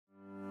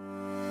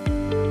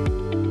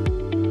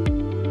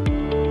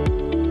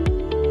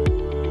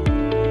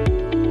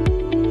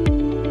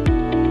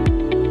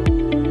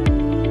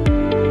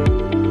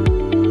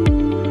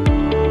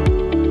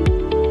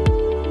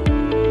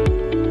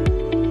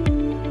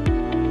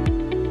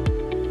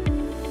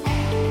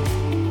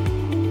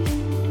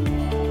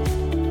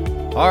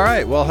All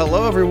right, well,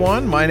 hello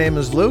everyone. My name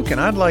is Luke,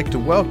 and I'd like to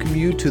welcome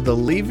you to the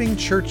Leaving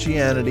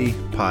Churchianity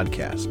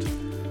podcast.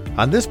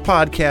 On this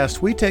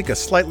podcast, we take a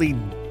slightly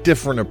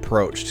different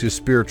approach to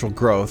spiritual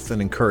growth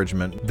and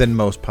encouragement than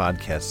most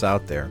podcasts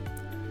out there.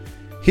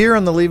 Here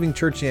on the Leaving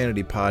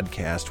Churchianity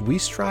podcast, we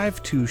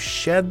strive to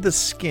shed the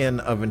skin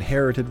of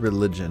inherited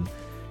religion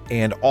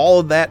and all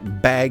of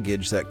that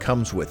baggage that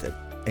comes with it,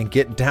 and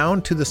get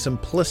down to the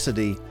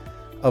simplicity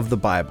of the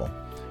Bible,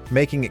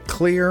 making it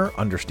clear,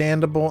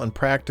 understandable, and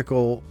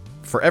practical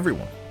for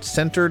everyone,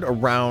 centered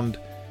around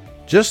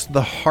just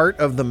the heart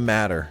of the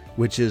matter,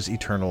 which is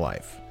eternal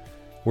life,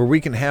 where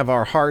we can have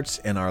our hearts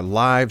and our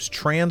lives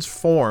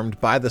transformed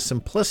by the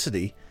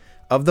simplicity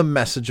of the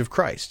message of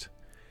Christ,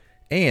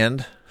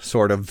 and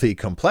sort of the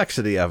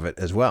complexity of it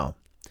as well.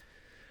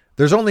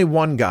 There's only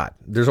one God.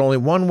 There's only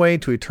one way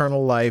to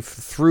eternal life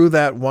through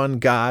that one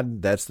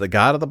God. That's the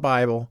God of the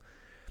Bible,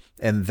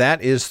 and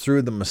that is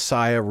through the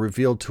Messiah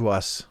revealed to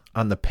us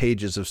on the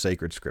pages of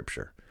sacred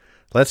scripture.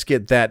 Let's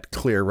get that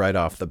clear right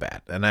off the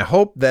bat. And I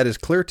hope that is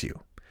clear to you.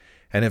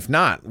 And if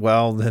not,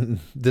 well, then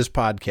this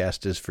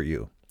podcast is for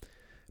you.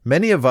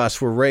 Many of us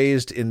were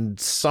raised in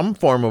some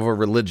form of a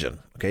religion,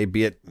 okay,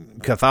 be it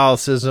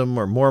Catholicism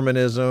or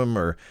Mormonism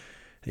or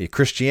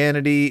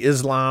Christianity,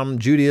 Islam,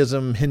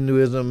 Judaism,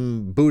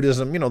 Hinduism,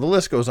 Buddhism, the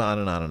list goes on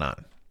and on and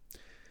on.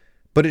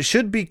 But it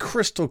should be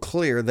crystal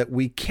clear that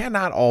we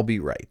cannot all be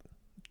right.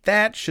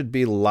 That should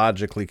be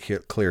logically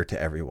clear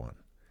to everyone.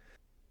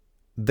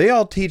 They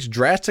all teach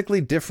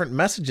drastically different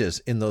messages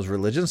in those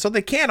religions, so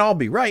they can't all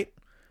be right.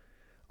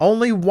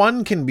 Only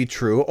one can be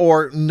true,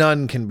 or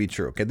none can be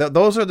true. Okay,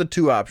 those are the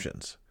two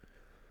options.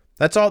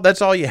 That's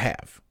all you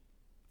have.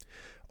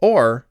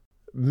 Or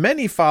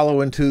many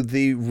follow into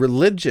the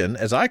religion,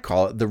 as I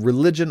call it, the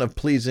religion of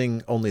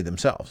pleasing only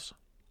themselves,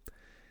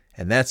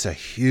 and that's a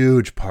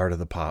huge part of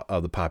the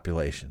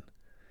population.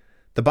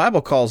 The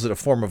Bible calls it a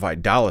form of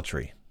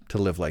idolatry to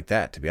live like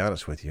that, to be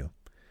honest with you.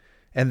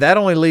 And that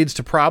only leads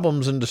to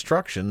problems and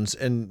destructions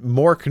and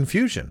more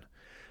confusion.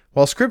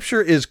 While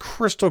Scripture is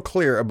crystal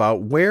clear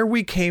about where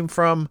we came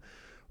from,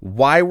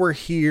 why we're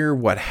here,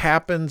 what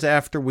happens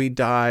after we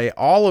die,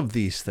 all of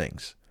these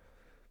things.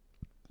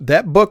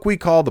 That book we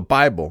call the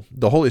Bible,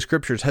 the Holy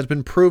Scriptures, has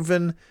been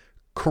proven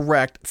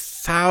correct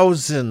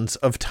thousands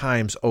of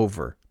times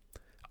over.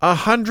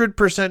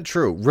 100%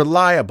 true,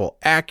 reliable,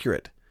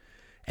 accurate.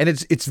 And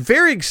it's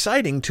very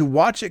exciting to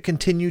watch it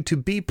continue to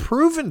be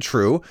proven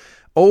true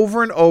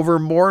over and over,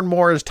 more and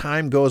more as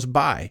time goes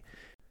by,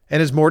 and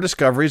as more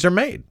discoveries are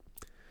made.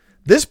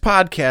 This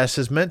podcast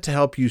is meant to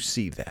help you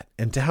see that,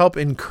 and to help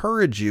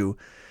encourage you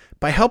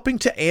by helping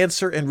to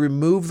answer and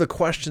remove the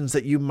questions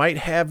that you might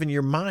have in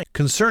your mind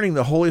concerning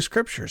the Holy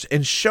Scriptures,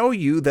 and show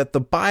you that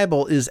the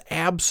Bible is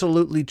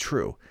absolutely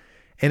true.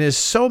 And as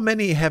so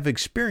many have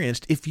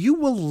experienced, if you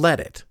will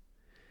let it,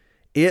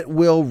 it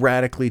will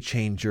radically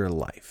change your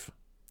life.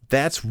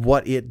 That's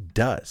what it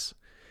does.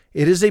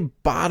 It is a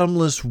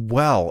bottomless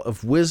well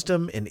of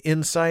wisdom and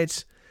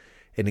insights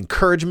and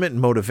encouragement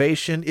and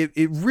motivation.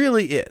 It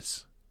really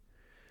is.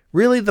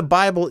 Really, the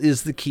Bible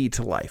is the key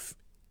to life.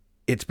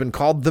 It's been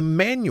called the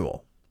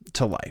manual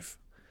to life.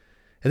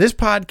 And this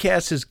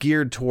podcast is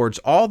geared towards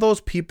all those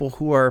people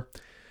who are,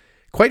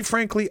 quite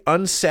frankly,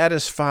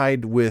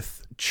 unsatisfied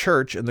with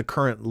church and the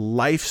current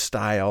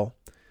lifestyle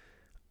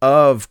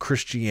of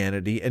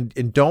Christianity,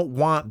 and don't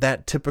want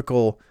that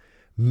typical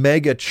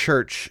mega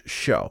church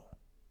show.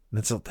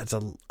 That's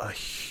a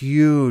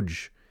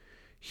huge,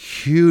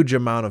 huge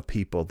amount of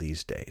people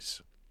these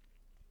days.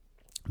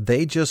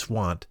 They just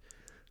want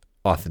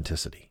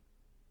authenticity,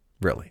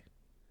 really.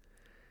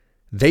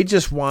 They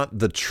just want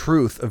the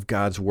truth of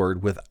God's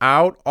word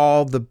without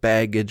all the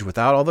baggage,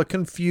 without all the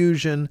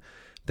confusion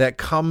that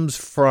comes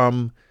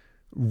from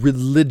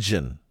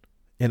religion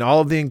and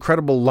all of the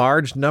incredible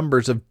large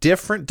numbers of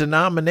different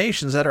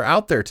denominations that are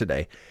out there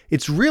today.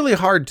 It's really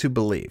hard to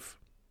believe.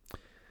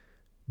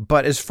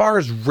 But as far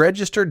as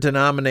registered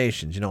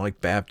denominations,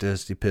 like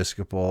Baptist,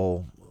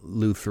 Episcopal,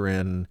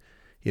 Lutheran,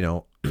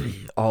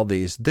 all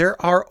these,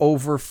 there are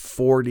over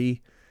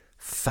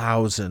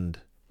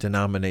 40,000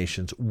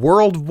 denominations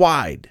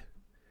worldwide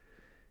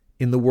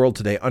in the world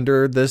today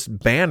under this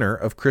banner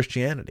of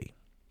Christianity.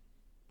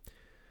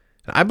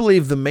 And I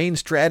believe the main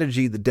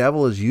strategy the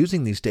devil is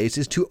using these days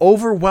is to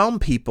overwhelm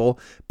people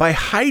by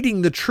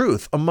hiding the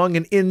truth among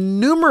an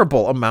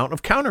innumerable amount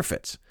of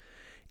counterfeits.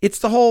 It's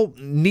the whole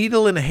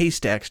needle in a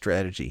haystack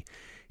strategy.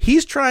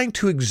 He's trying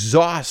to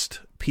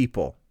exhaust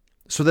people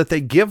so that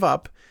they give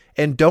up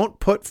and don't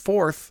put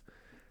forth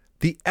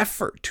the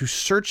effort to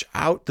search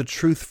out the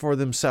truth for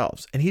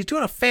themselves. And he's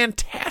doing a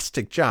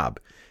fantastic job.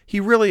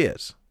 He really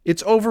is.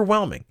 It's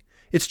overwhelming.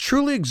 It's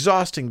truly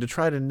exhausting to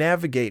try to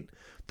navigate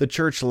the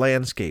church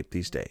landscape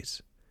these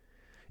days.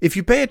 If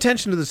you pay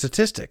attention to the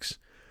statistics,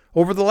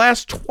 over the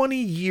last 20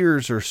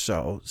 years or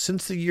so,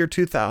 since the year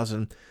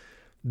 2000,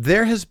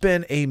 there has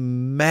been a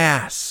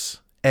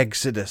mass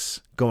exodus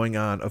going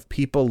on of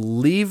people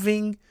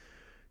leaving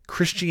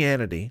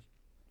Christianity,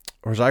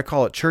 or as I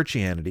call it,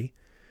 Churchianity,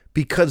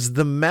 because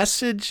the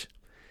message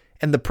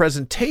And the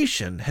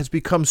presentation has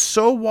become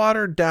so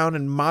watered down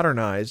and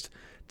modernized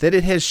that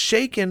it has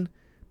shaken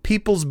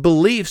people's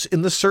beliefs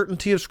in the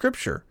certainty of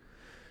Scripture.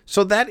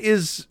 So that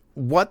is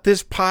what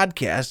this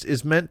podcast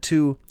is meant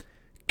to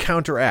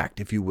counteract,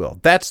 if you will.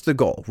 That's the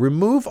goal.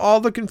 Remove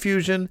all the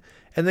confusion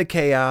and the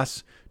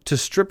chaos to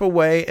strip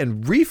away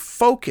and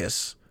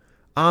refocus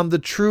on the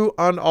true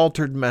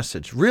unaltered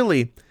message.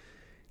 Really,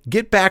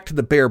 get back to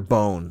the bare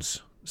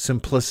bones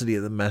simplicity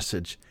of the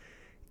message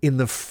in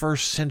the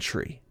first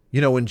century.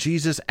 When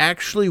Jesus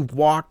actually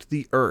walked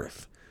the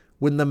earth,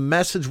 when the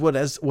message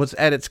was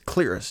at its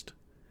clearest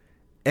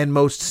and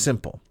most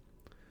simple.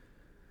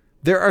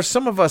 There are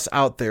some of us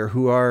out there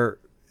who are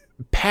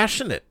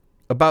passionate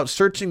about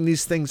searching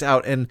these things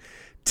out and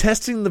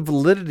testing the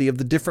validity of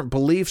the different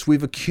beliefs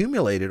we've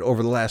accumulated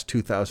over the last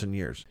 2,000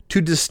 years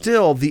to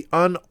distill the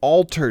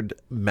unaltered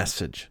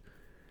message.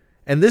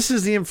 And this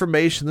is the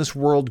information this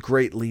world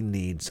greatly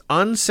needs.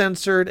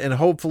 Uncensored and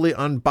hopefully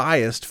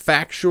unbiased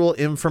factual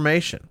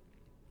information.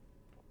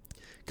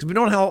 Because we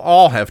don't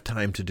all have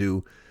time to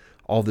do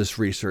all this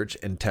research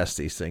and test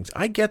these things.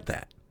 I get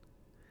that.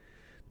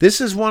 This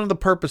is one of the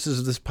purposes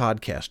of this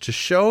podcast, to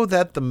show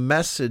that the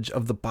message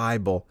of the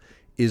Bible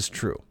is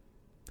true.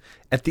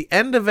 At the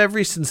end of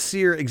every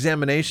sincere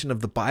examination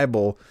of the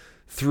Bible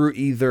through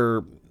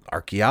either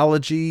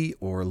archaeology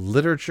or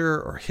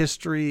literature or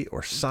history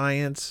or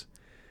science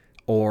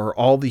or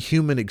all the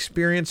human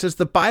experiences,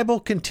 the Bible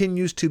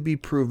continues to be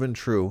proven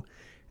true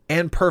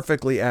and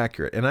perfectly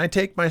accurate. And I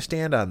take my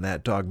stand on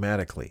that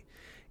dogmatically.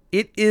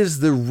 It is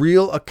the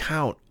real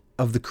account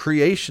of the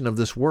creation of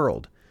this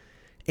world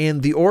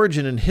and the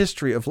origin and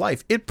history of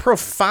life. It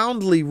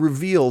profoundly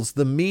reveals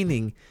the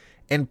meaning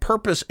and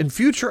purpose and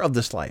future of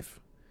this life.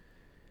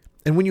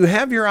 And when you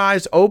have your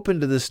eyes open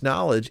to this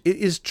knowledge, it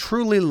is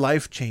truly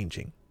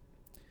life-changing.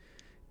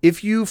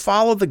 If you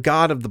follow the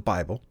God of the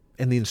Bible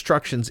and the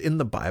instructions in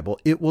the Bible,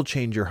 it will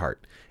change your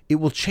heart. It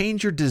will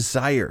change your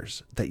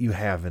desires that you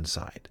have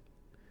inside.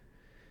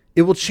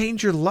 It will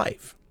change your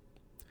life.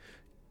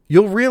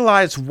 You'll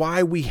realize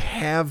why we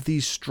have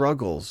these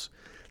struggles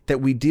that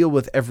we deal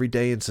with every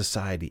day in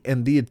society,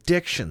 and the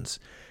addictions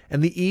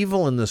and the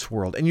evil in this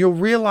world. And you'll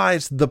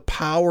realize the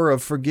power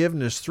of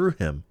forgiveness through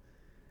Him,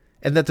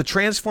 and that the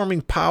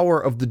transforming power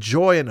of the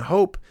joy and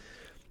hope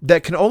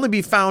that can only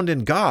be found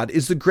in God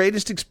is the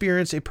greatest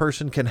experience a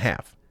person can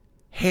have.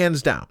 Hands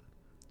down.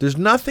 There's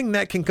nothing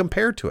that can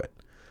compare to it.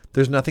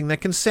 There's nothing that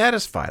can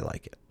satisfy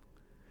like it.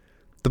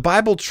 The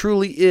Bible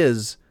truly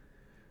is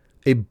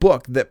a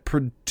book that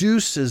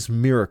produces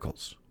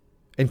miracles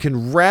and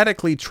can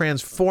radically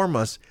transform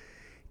us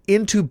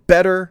into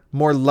better,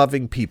 more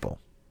loving people.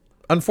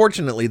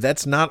 Unfortunately,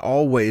 that's not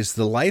always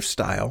the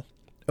lifestyle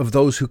of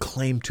those who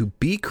claim to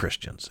be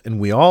Christians. And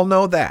we all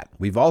know that.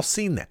 We've all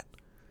seen that.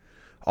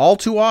 All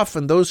too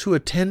often, those who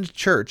attend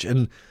church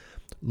and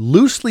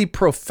loosely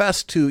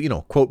profess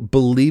to, quote,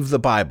 believe the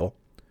Bible,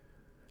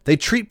 they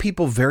treat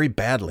people very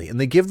badly, and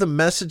they give the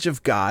message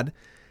of God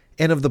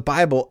and of the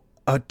Bible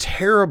a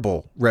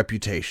terrible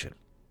reputation.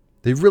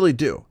 They really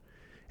do.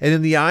 And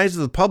in the eyes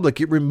of the public,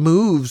 it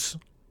removes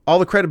all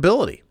the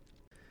credibility.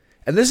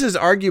 And this is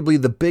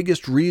arguably the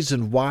biggest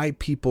reason why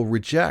people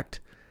reject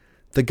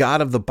the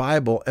God of the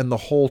Bible and the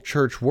whole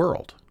church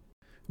world,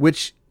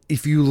 which,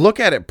 if you look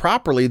at it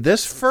properly,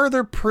 this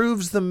further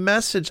proves the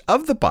message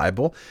of the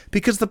Bible,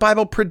 because the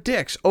Bible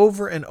predicts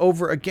over and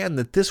over again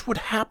that this would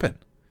happen.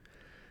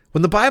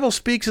 When the Bible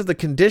speaks of the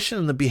condition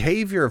and the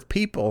behavior of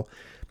people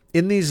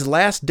in these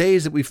last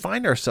days that we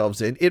find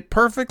ourselves in, it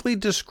perfectly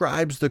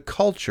describes the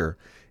culture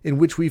in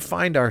which we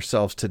find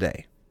ourselves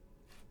today.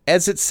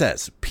 As it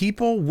says,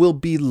 people will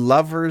be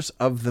lovers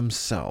of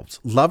themselves,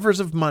 lovers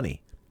of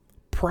money,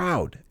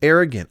 proud,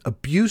 arrogant,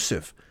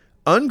 abusive,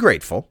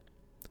 ungrateful,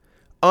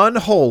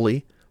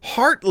 unholy,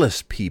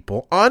 heartless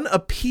people,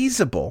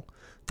 unappeasable.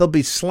 They'll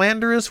be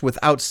slanderous,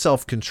 without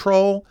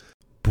self-control,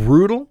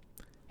 brutal,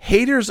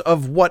 haters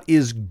of what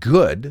is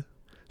good,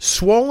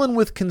 swollen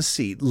with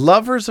conceit,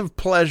 lovers of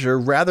pleasure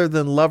rather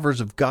than lovers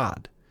of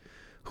God,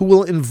 who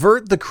will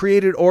invert the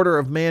created order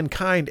of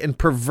mankind and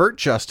pervert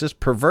justice,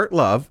 pervert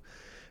love,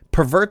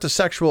 pervert the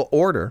sexual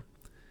order,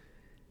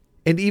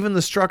 and even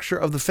the structure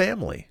of the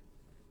family.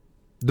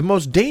 The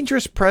most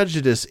dangerous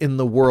prejudice in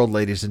the world,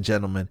 ladies and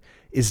gentlemen,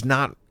 is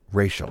not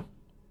racial.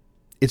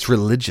 It's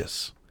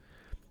religious.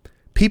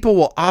 People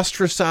will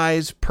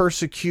ostracize,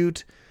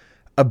 persecute,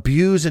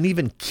 abuse, and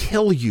even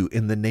kill you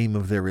in the name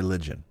of their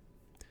religion.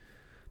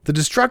 The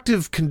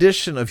destructive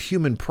condition of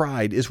human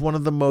pride is one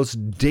of the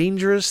most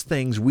dangerous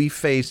things we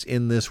face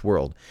in this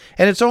world.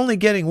 And it's only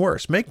getting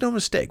worse. Make no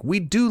mistake, we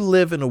do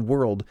live in a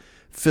world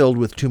filled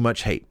with too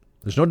much hate.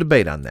 There's no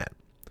debate on that.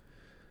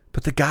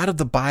 But the God of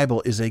the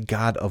Bible is a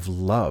God of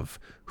love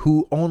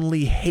who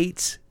only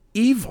hates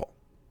evil.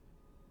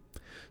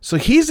 So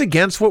He's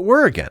against what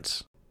we're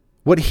against.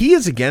 What He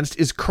is against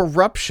is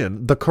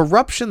corruption, the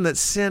corruption that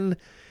sin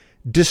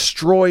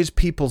destroys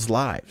people's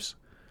lives.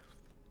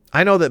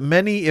 I know that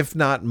many, if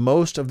not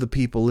most, of the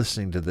people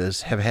listening to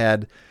this have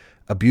had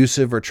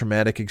abusive or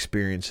traumatic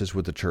experiences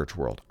with the church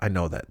world. I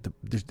know that.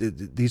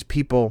 These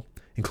people,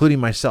 including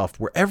myself,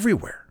 were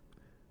everywhere.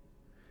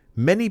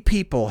 Many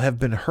people have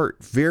been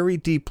hurt very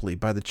deeply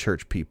by the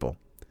church people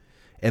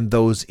and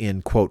those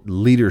in, quote,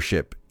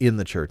 leadership in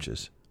the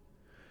churches.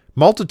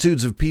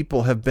 Multitudes of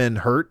people have been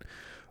hurt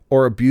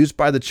or abused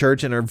by the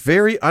church and are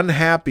very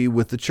unhappy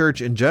with the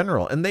church in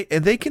general, and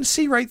they can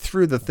see right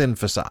through the thin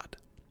facade.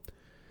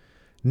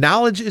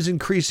 Knowledge is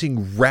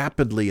increasing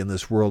rapidly in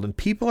this world, and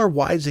people are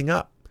wising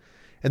up,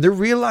 and they're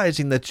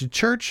realizing that the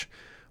church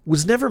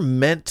was never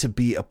meant to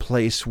be a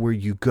place where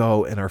you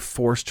go and are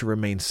forced to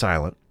remain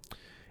silent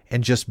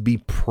and just be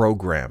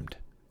programmed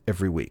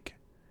every week.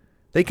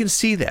 They can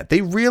see that.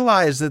 They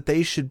realize that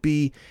they should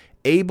be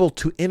able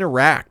to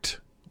interact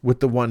with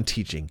the one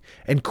teaching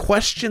and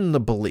question the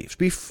beliefs.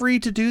 Be free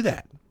to do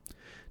that.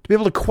 To be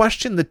able to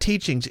question the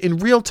teachings in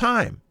real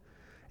time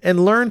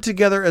and learn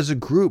together as a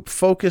group,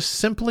 focus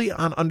simply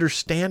on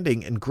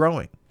understanding and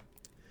growing.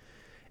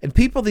 And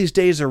people these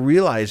days are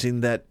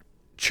realizing that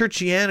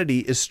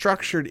Churchianity is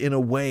structured in a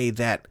way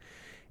that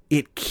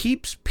it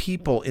keeps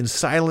people in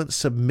silent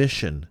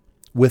submission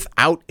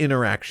without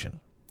interaction.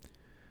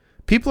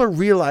 People are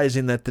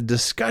realizing that the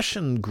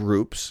discussion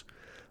groups,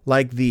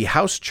 like the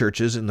house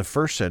churches in the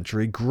first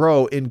century,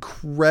 grow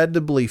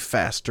incredibly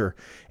faster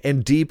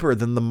and deeper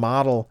than the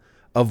model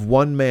of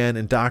one man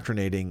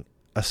indoctrinating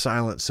a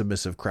silent,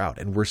 submissive crowd.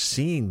 And we're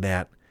seeing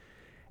that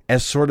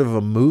as sort of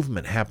a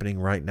movement happening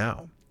right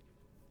now.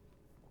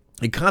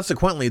 And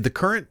consequently, the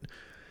current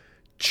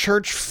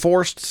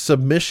church-forced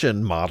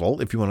submission model,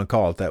 if you want to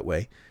call it that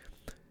way,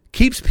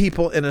 keeps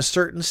people in a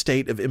certain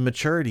state of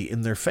immaturity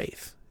in their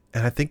faith.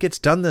 And I think it's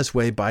done this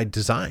way by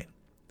design.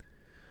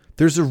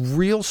 There's a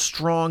real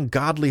strong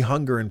godly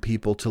hunger in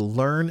people to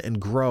learn and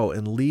grow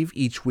and leave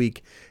each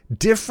week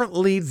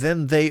differently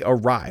than they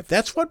arrive.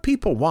 That's what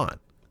people want.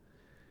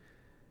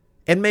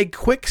 And make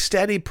quick,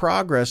 steady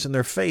progress in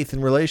their faith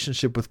and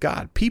relationship with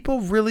God.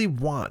 People really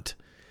want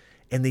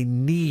and they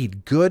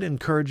need good,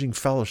 encouraging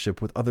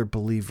fellowship with other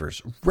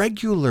believers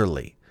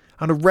regularly,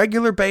 on a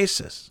regular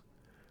basis.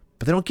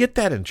 But they don't get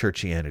that in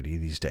Churchianity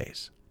these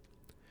days.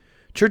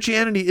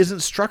 Churchianity isn't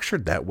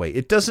structured that way.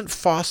 It doesn't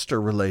foster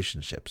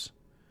relationships.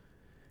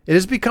 It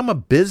has become a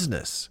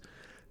business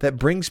that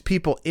brings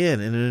people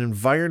in an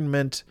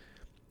environment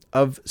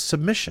of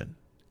submission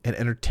and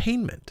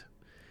entertainment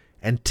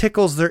and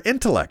tickles their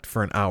intellect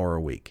for an hour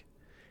a week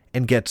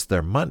and gets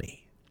their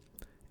money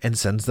and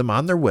sends them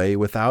on their way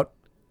without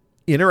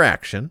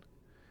interaction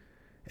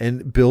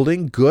and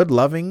building good,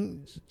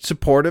 loving,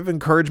 supportive,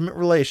 encouragement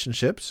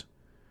relationships.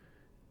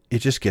 It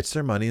just gets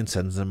their money and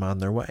sends them on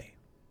their way.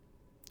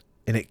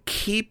 And it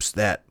keeps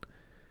that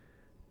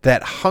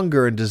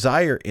hunger and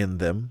desire in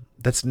them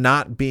that's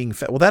not being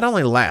fed. Well, that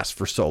only lasts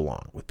for so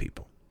long with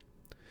people.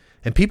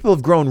 And people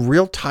have grown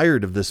real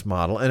tired of this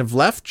model and have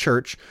left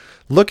church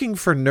looking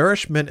for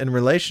nourishment and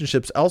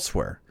relationships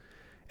elsewhere.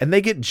 And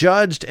they get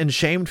judged and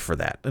shamed for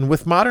that. And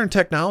with modern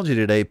technology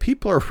today,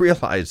 people are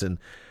realizing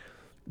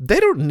they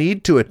don't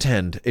need to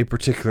attend a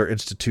particular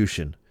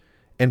institution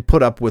and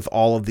put up with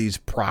all of these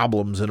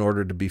problems in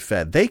order to be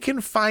fed. They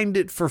can find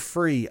it for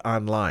free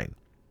online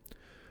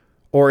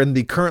or in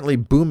the currently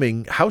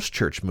booming house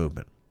church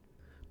movement.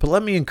 But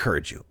let me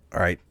encourage you, all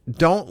right?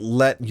 Don't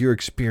let your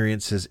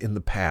experiences in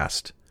the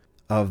past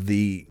of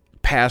the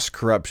past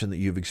corruption that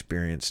you've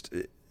experienced,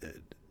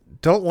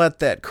 don't let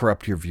that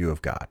corrupt your view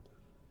of God.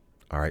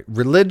 All right.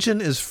 Religion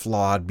is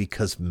flawed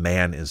because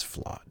man is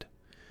flawed.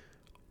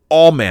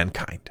 All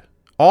mankind,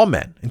 all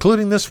men,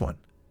 including this one.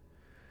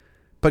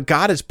 But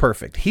God is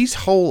perfect. He's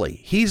holy.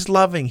 He's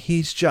loving.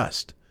 He's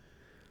just.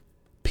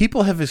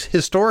 People have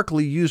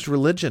historically used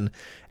religion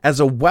as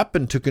a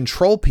weapon to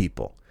control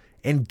people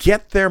and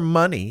get their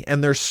money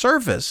and their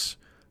service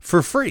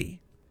for free.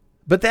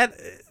 But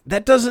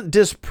that doesn't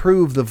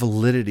disprove the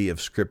validity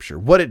of Scripture.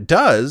 What it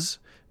does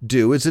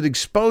do is it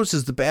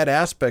exposes the bad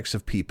aspects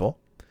of people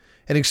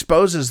and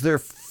exposes their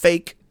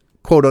fake,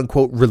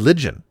 quote-unquote,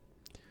 religion.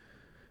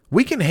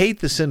 We can hate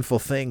the sinful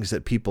things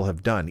that people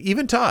have done,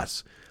 even to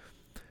us,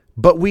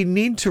 but we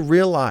need to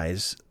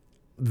realize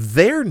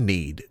their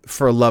need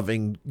for a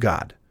loving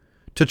God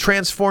to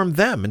transform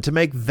them and to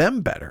make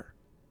them better.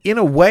 In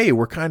a way,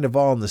 we're kind of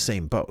all in the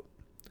same boat.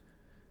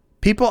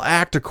 People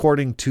act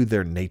according to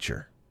their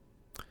nature.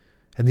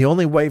 And the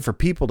only way for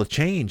people to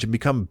change and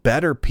become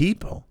better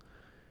people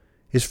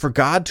is for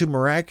God to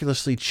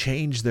miraculously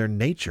change their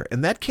nature.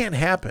 And that can't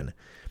happen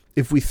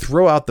if we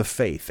throw out the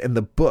faith and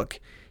the book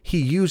he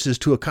uses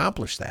to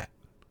accomplish that.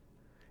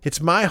 It's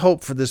my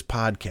hope for this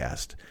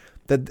podcast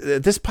that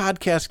this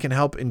podcast can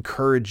help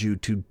encourage you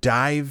to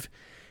dive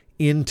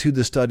into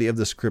the study of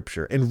the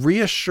Scripture and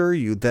reassure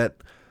you that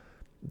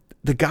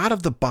the God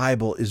of the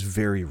Bible is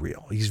very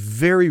real. He's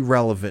very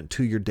relevant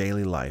to your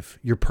daily life,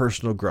 your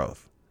personal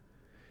growth.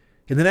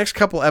 In the next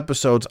couple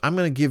episodes, I'm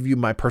going to give you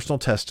my personal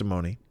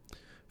testimony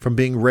from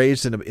being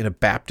raised in a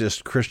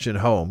Baptist Christian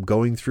home,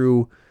 going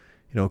through,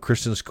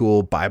 Christian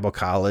school, Bible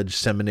college,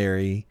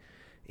 seminary,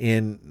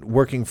 in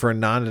working for a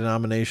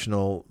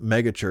non-denominational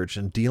megachurch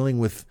and dealing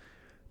with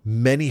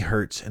many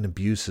hurts and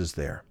abuses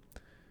there,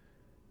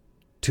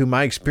 to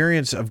my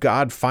experience of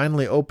God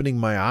finally opening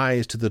my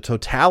eyes to the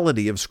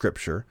totality of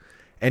Scripture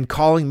and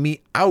calling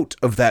me out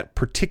of that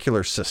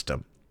particular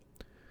system.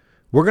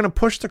 We're going to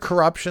push the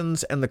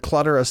corruptions and the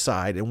clutter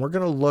aside, and we're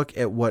going to look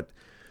at what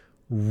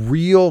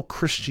real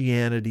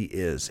Christianity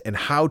is and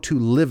how to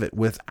live it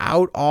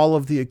without all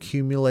of the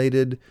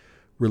accumulated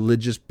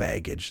religious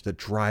baggage that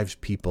drives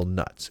people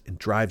nuts and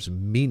drives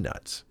me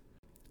nuts.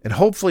 And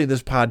hopefully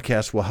this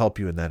podcast will help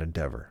you in that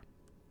endeavor.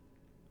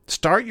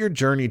 Start your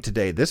journey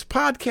today. This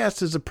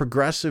podcast is a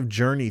progressive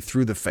journey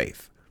through the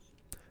faith.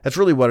 That's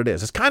really what it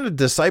is. It's kind of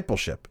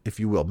discipleship, if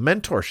you will,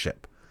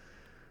 mentorship.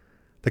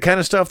 The kind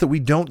of stuff that we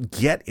don't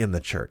get in the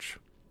church.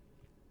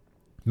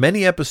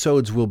 Many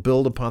episodes will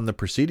build upon the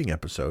preceding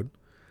episode,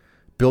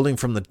 building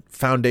from the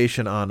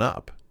foundation on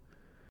up.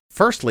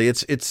 Firstly,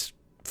 it's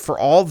for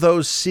all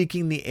those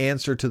seeking the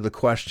answer to the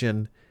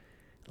question,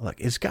 like,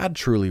 is God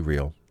truly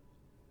real?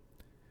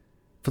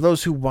 For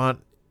those who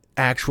want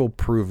actual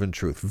proven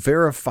truth,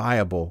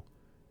 verifiable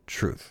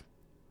truth.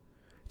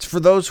 It's for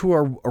those who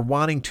are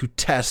wanting to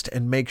test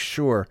and make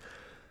sure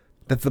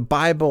that the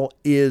Bible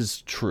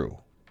is true,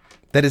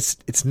 that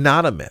it's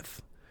not a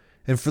myth.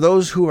 And for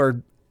those who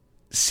are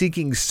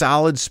seeking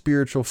solid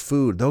spiritual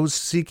food, those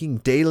seeking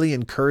daily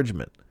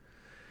encouragement,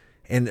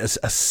 and a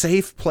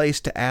safe place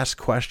to ask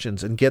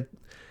questions and get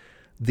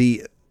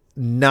the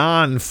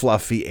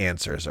non-fluffy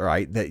answers, all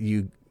right, that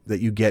you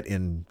get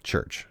in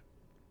church.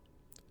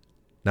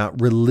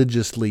 Not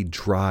religiously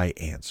dry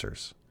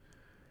answers.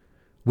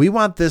 We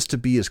want this to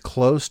be as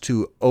close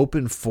to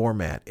open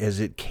format as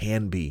it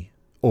can be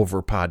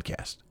over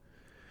podcast.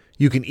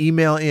 You can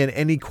email in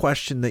any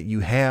question that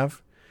you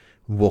have.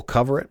 We'll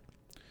cover it.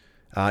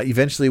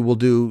 Eventually, we'll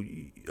do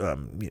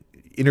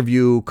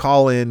interview,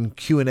 call-in,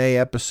 Q&A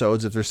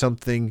episodes if there's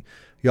something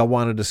y'all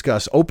want to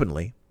discuss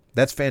openly.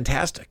 That's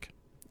fantastic.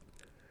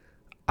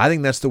 I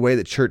think that's the way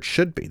that church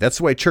should be. That's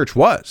the way church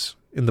was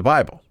in the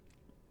Bible.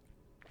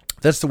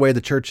 That's the way the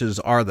churches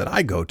are that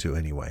I go to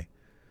anyway.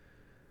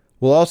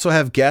 We'll also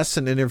have guests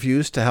and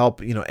interviews to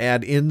help,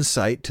 add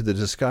insight to the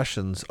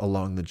discussions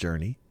along the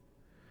journey.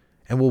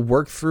 And we'll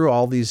work through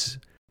all these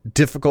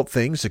difficult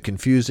things, the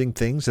confusing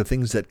things, the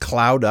things that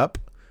cloud up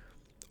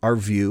our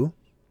view.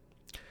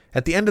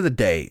 At the end of the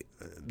day,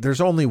 there's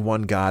only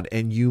one God,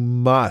 and you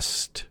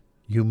must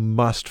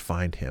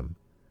find him.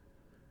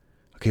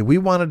 Okay, we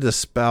want to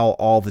dispel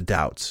all the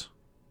doubts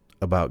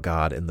about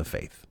God and the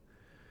faith.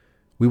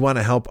 We want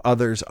to help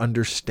others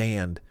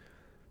understand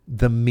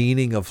the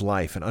meaning of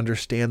life and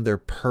understand their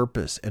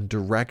purpose and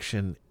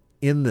direction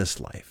in this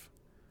life.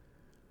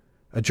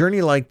 A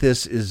journey like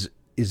this is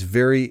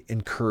very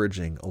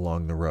encouraging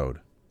along the road.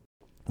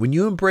 When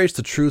you embrace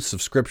the truths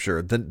of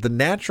Scripture, the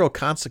natural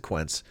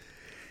consequence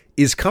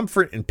is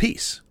comfort and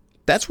peace.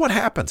 That's what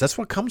happens. That's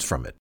what comes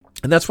from it.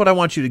 And that's what I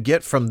want you to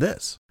get from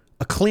this.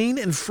 A clean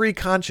and free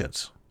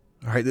conscience.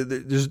 All right,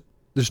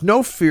 there's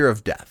no fear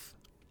of death.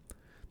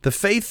 The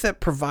faith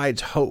that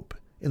provides hope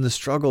in the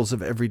struggles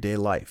of everyday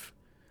life.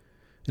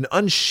 An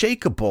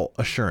unshakable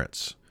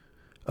assurance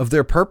of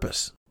their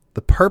purpose,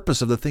 the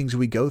purpose of the things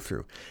we go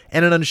through,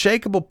 and an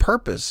unshakable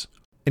purpose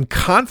and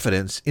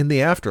confidence in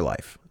the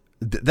afterlife.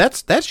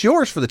 That's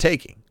yours for the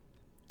taking.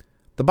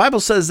 The Bible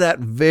says that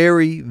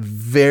very,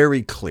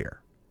 very clear.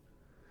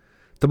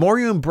 The more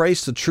you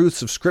embrace the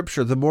truths of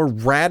Scripture, the more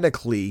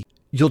radically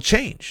you'll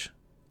change,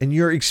 and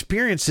your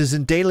experiences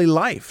in daily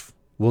life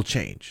will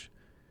change.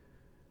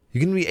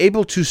 You're going to be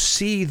able to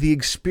see the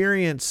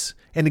experience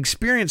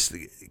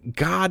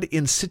God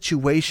in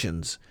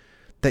situations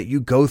that you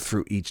go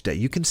through each day.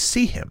 You can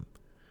see him.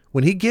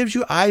 When he gives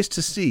you eyes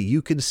to see,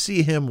 you can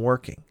see him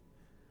working.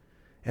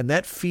 And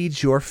that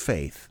feeds your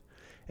faith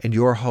and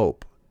your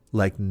hope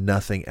like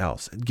nothing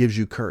else. It gives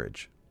you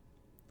courage.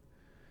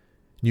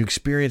 You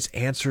experience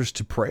answers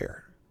to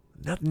prayer.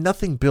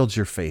 Nothing builds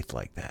your faith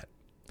like that.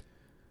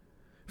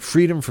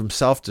 Freedom from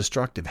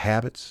self-destructive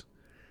habits,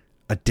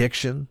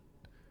 addiction.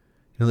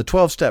 The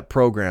 12-step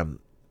program,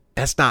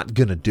 that's not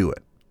going to do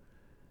it.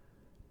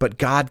 But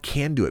God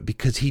can do it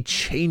because he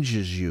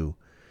changes you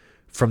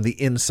from the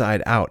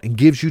inside out and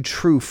gives you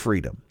true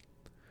freedom.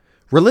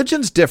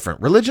 Religion's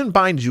different. Religion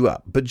binds you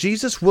up, but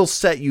Jesus will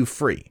set you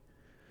free.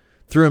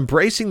 Through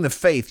embracing the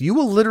faith, you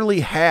will literally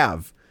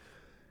have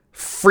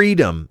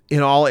freedom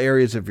in all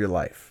areas of your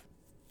life.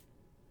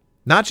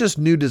 Not just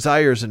new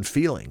desires and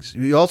feelings.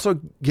 You also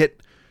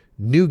get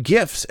new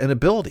gifts and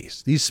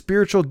abilities, these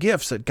spiritual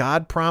gifts that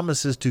God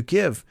promises to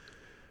give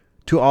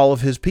to all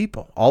of his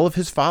people, all of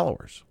his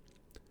followers.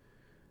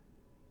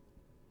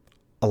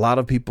 A lot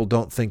of people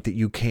don't think that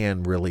you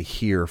can really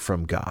hear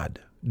from God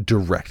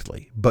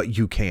directly, but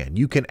you can.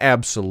 You can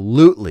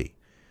absolutely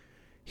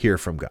hear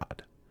from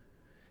God.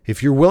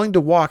 If you're willing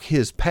to walk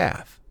his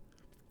path,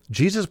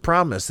 Jesus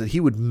promised that he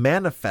would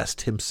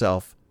manifest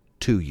himself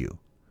to you.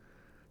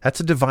 That's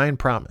a divine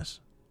promise.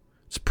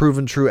 It's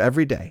proven true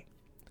every day.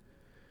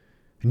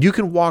 And you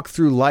can walk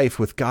through life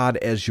with God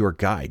as your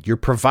guide, your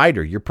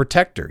provider, your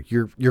protector,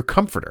 your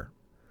comforter.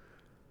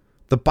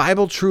 The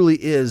Bible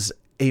truly is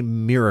a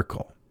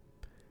miracle.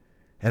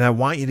 And I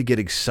want you to get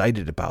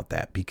excited about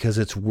that because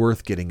it's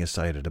worth getting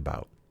excited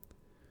about.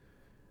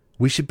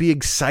 We should be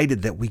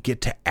excited that we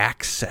get to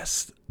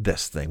access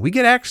this thing. We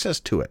get access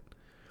to it.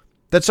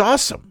 That's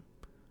awesome.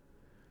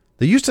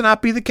 That used to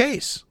not be the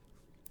case.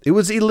 It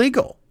was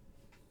illegal.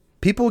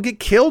 People would get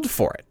killed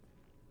for it.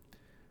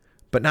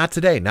 But not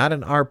today, not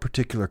in our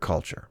particular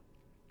culture.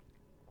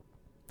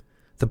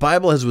 The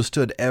Bible has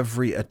withstood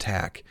every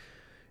attack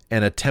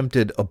and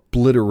attempted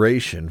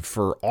obliteration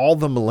for all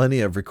the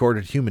millennia of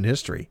recorded human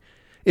history.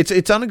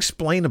 It's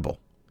unexplainable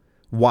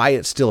why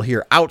it's still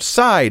here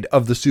outside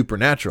of the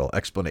supernatural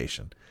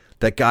explanation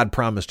that God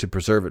promised to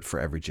preserve it for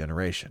every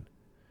generation.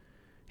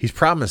 He's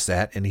promised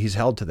that, and he's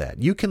held to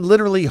that. You can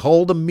literally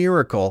hold a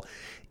miracle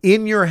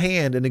in your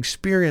hand and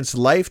experience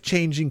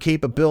life-changing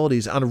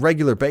capabilities on a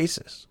regular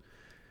basis.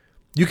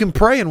 You can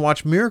pray and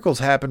watch miracles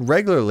happen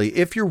regularly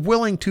if you're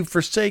willing to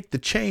forsake the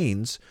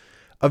chains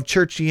of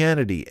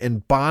churchianity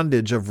and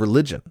bondage of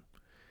religion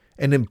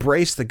and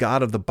embrace the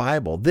God of the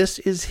Bible. This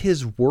is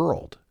his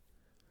world.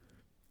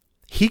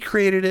 He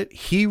created it.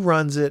 He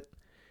runs it.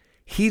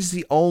 He's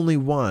the only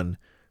one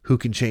who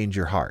can change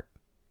your heart.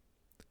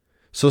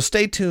 So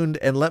stay tuned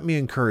and let me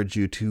encourage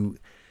you to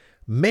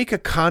make a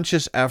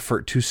conscious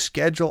effort to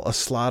schedule a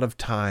slot of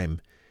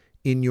time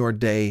in your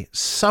day,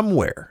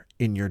 somewhere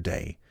in your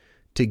day,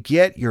 to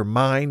get your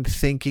mind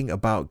thinking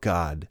about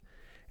God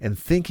and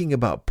thinking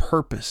about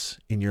purpose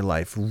in your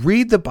life.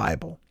 Read the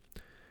Bible.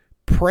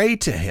 Pray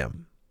to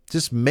him.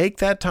 Just make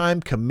that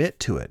time, commit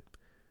to it.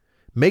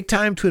 Make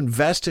time to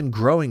invest in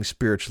growing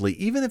spiritually,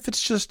 even if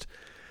it's just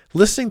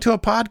listening to a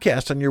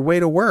podcast on your way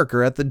to work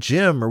or at the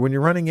gym or when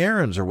you're running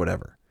errands or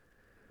whatever.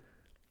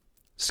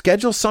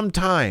 Schedule some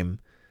time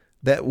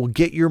that will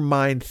get your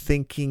mind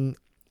thinking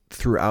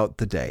throughout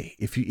the day.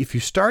 If you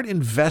start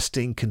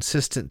investing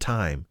consistent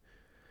time,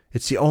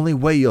 it's the only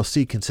way you'll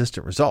see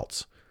consistent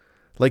results.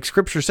 Like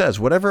Scripture says,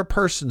 whatever a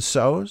person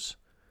sows,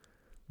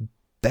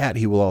 that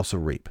he will also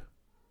reap.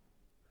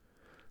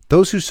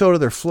 Those who sow to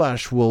their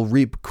flesh will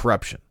reap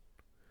corruption,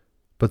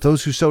 but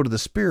those who sow to the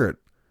Spirit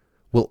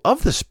will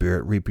of the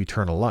Spirit reap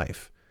eternal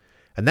life.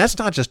 And that's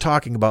not just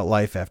talking about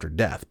life after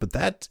death, but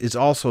that is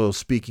also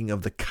speaking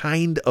of the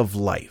kind of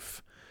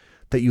life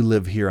that you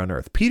live here on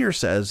earth. Peter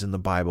says in the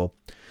Bible,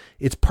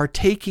 it's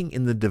partaking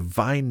in the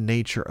divine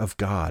nature of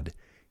God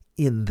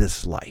in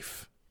this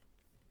life.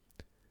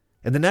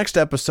 In the next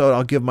episode,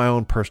 I'll give my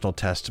own personal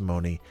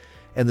testimony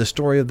and the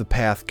story of the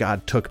path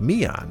God took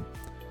me on.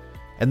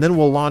 And then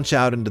we'll launch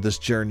out into this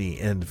journey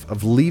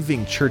of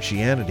leaving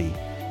churchianity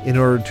in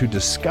order to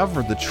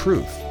discover the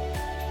truth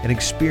and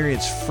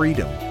experience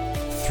freedom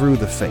through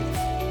the faith.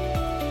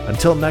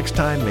 Until next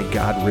time, may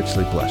God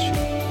richly bless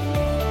you.